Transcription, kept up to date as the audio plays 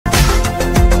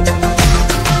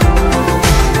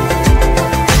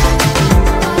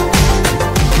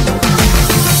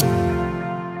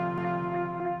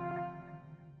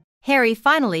Harry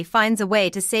finally finds a way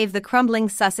to save the crumbling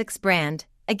Sussex brand.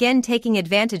 Again taking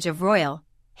advantage of Royal,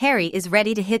 Harry is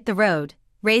ready to hit the road,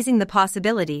 raising the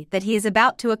possibility that he is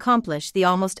about to accomplish the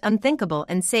almost unthinkable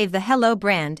and save the Hello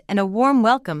brand and a warm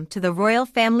welcome to the Royal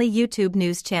Family YouTube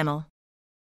news channel.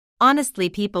 Honestly,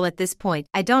 people, at this point,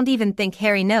 I don't even think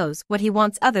Harry knows what he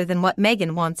wants other than what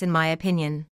Meghan wants, in my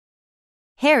opinion.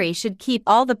 Harry should keep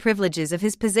all the privileges of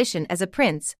his position as a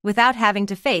prince without having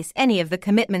to face any of the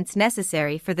commitments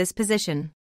necessary for this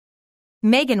position.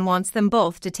 Meghan wants them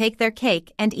both to take their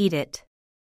cake and eat it.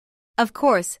 Of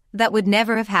course, that would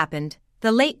never have happened.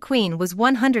 The late Queen was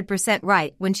 100%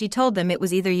 right when she told them it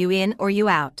was either you in or you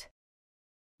out.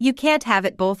 You can't have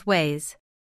it both ways.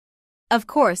 Of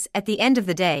course, at the end of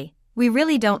the day, we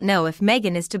really don't know if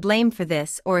Meghan is to blame for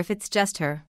this or if it's just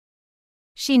her.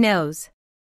 She knows.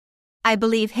 I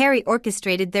believe Harry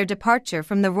orchestrated their departure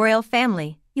from the royal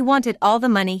family. He wanted all the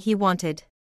money he wanted,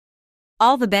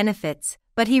 all the benefits,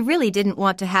 but he really didn't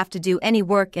want to have to do any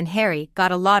work, and Harry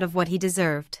got a lot of what he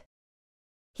deserved.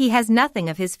 He has nothing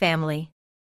of his family.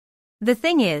 The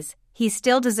thing is, he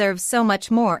still deserves so much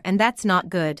more, and that's not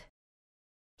good.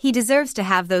 He deserves to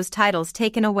have those titles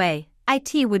taken away.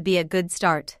 It would be a good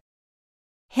start.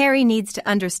 Harry needs to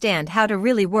understand how to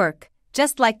really work,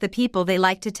 just like the people they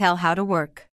like to tell how to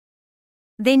work.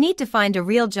 They need to find a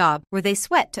real job where they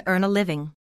sweat to earn a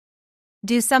living.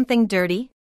 Do something dirty?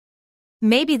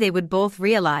 Maybe they would both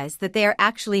realize that they are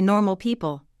actually normal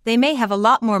people. They may have a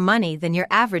lot more money than your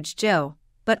average Joe,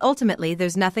 but ultimately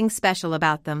there's nothing special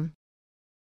about them.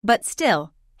 But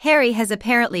still, Harry has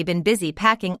apparently been busy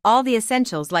packing all the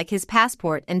essentials like his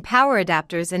passport and power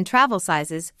adapters and travel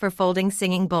sizes for folding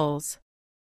singing bowls.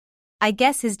 I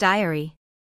guess his diary.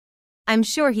 I'm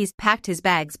sure he's packed his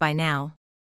bags by now.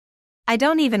 I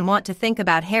don't even want to think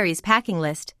about Harry's packing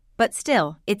list, but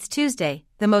still, it's Tuesday.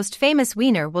 The most famous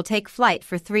wiener will take flight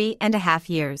for 3.5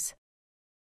 years.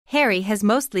 Harry has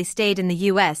mostly stayed in the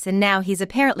US, and now he's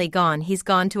apparently gone. He's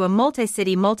gone to a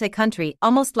multi-city, multi-country,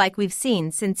 almost like we've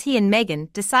seen since he and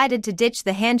Meghan decided to ditch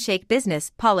the handshake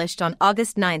business. Polished on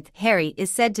August 9th, Harry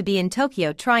is said to be in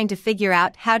Tokyo trying to figure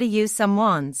out how to use some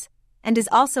wands, and is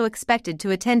also expected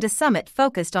to attend a summit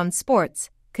focused on sports,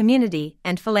 community,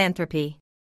 and philanthropy.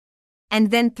 And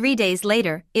then 3 days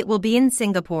later, it will be in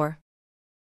Singapore.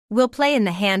 Will play in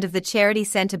the hand of the charity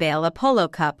Centerbale. A polo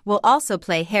cup will also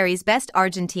play Harry's best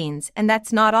Argentines, and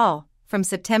that's not all. From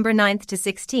September 9th to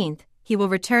 16th, he will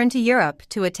return to Europe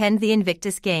to attend the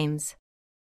Invictus Games.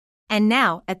 And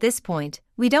now, at this point,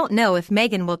 we don't know if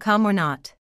Meghan will come or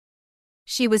not.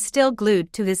 She was still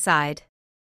glued to his side.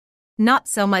 Not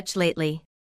so much lately.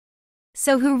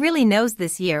 So who really knows?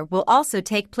 This year will also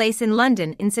take place in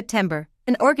London in September,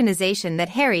 an organization that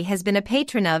Harry has been a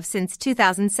patron of since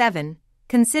 2007.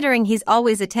 Considering he's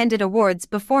always attended awards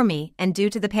before me and due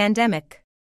to the pandemic.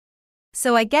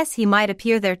 So I guess he might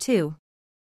appear there too.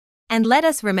 And let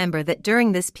us remember that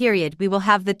during this period we will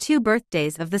have the 2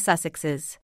 birthdays of the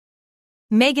Sussexes.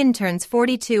 Meghan turns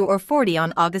 42 or 40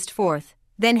 on August 4th,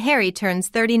 then Harry turns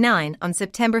 39 on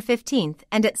September 15th,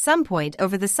 and at some point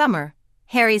over the summer,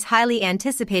 Harry's highly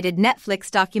anticipated Netflix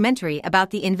documentary about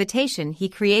the invitation he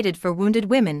created for wounded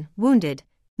women, Wounded,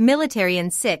 Military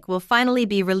and Sick, will finally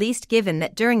be released, given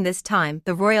that during this time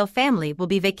the royal family will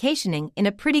be vacationing in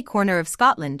a pretty corner of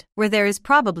Scotland where there is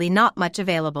probably not much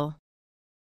available.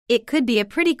 It could be a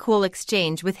pretty cool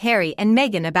exchange with Harry and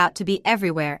Meghan about to be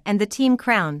everywhere, and the Team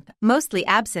Crown, mostly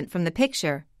absent from the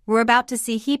picture. We're about to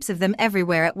see heaps of them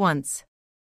everywhere at once.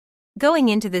 Going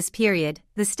into this period,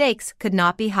 the stakes could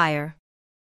not be higher.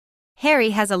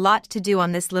 Harry has a lot to do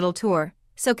on this little tour,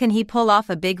 so can he pull off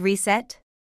a big reset?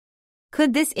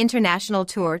 Could this international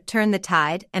tour turn the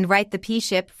tide and right the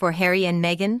P-ship for Harry and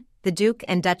Meghan, the Duke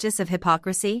and Duchess of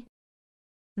hypocrisy?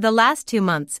 The last 2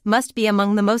 months must be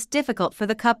among the most difficult for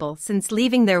the couple since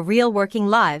leaving their real working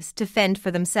lives to fend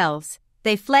for themselves.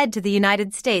 They fled to the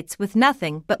United States with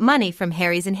nothing but money from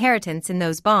Harry's inheritance in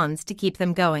those bonds to keep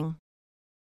them going.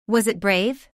 Was it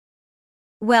brave?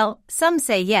 Well, some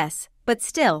say yes, but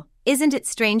still, isn't it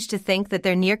strange to think that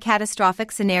their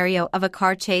near-catastrophic scenario of a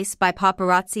car chase by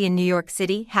paparazzi in New York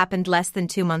City happened less than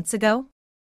 2 months ago?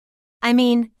 I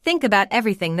mean, think about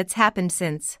everything that's happened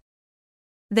since.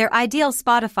 Their ideal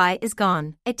Spotify is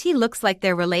gone. It looks like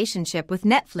their relationship with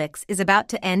Netflix is about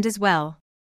to end as well.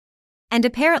 And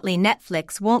apparently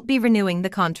Netflix won't be renewing the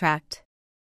contract.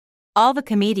 All the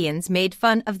comedians made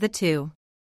fun of the two.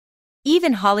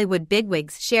 Even Hollywood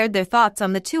bigwigs shared their thoughts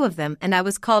on the two of them, and I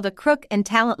was called a crook and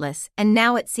talentless, and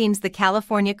now it seems the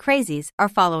California crazies are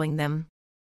following them.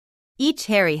 Each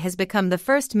Harry has become the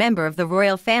first member of the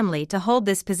royal family to hold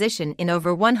this position in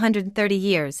over 130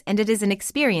 years, and it is an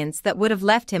experience that would have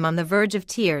left him on the verge of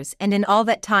tears, and in all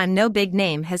that time no big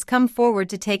name has come forward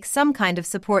to take some kind of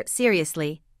support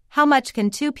seriously. How much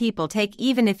can two people take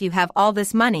even if you have all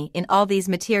this money in all these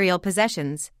material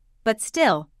possessions? But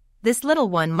still, this little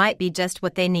one might be just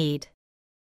what they need.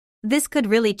 This could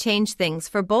really change things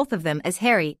for both of them, as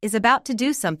Harry is about to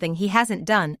do something he hasn't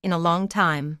done in a long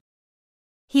time.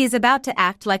 He is about to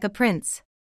act like a prince.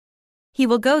 He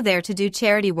will go there to do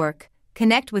charity work,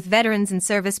 connect with veterans and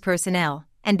service personnel,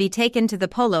 and be taken to the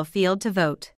polo field to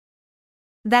vote.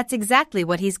 That's exactly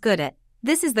what he's good at.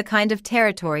 This is the kind of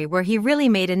territory where he really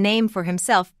made a name for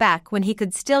himself back when he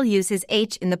could still use his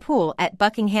H in the pool at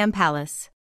Buckingham Palace.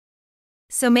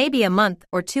 So maybe a month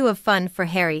or two of fun for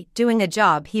Harry doing a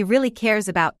job he really cares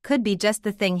about could be just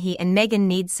the thing he and Meghan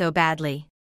need so badly.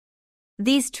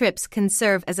 These trips can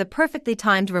serve as a perfectly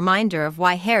timed reminder of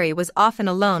why Harry was often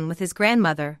alone with his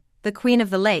grandmother, the Queen of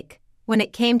the Lake, when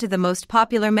it came to the most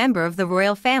popular member of the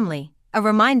royal family, a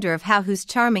reminder of how who's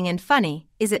charming and funny.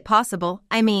 Is it possible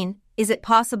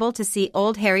to see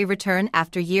old Harry return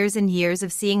after years and years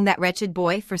of seeing that wretched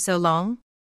boy for so long?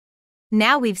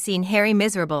 Now we've seen Harry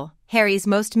miserable, Harry's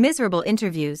most miserable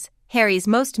interviews, Harry's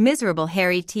most miserable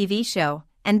Harry TV show,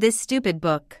 and this stupid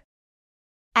book.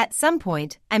 At some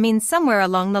point, somewhere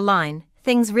along the line,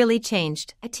 things really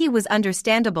changed. It was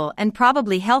understandable and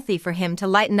probably healthy for him to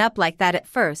lighten up like that at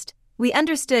first. We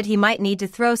understood he might need to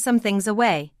throw some things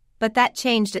away, but that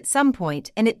changed at some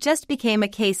point and it just became a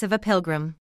case of a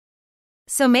pilgrim.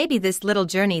 So maybe this little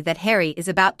journey that Harry is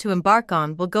about to embark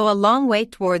on will go a long way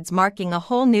towards marking a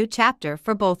whole new chapter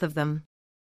for both of them.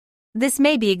 This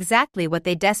may be exactly what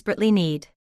they desperately need.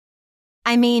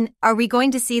 Are we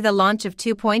going to see the launch of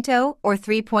 2.0 or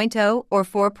 3.0 or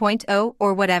 4.0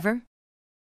 or whatever?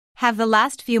 Have the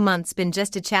last few months been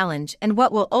just a challenge and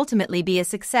what will ultimately be a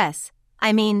success?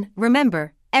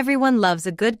 Remember, everyone loves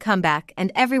a good comeback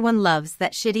and everyone loves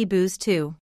that shitty booze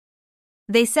too.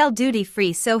 They sell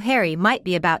duty-free, so Harry might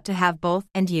be about to have both.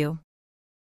 And you?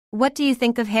 What do you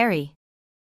think of Harry?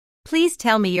 Please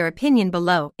tell me your opinion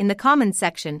below in the comments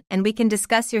section and we can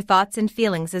discuss your thoughts and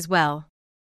feelings as well.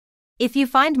 If you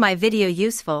find my video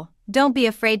useful, don't be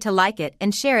afraid to like it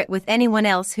and share it with anyone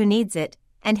else who needs it,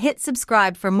 and hit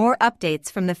subscribe for more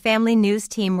updates from the Family News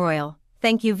Team Royal.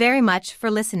 Thank you very much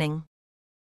for listening.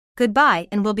 Goodbye,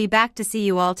 and we'll be back to see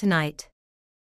you all tonight.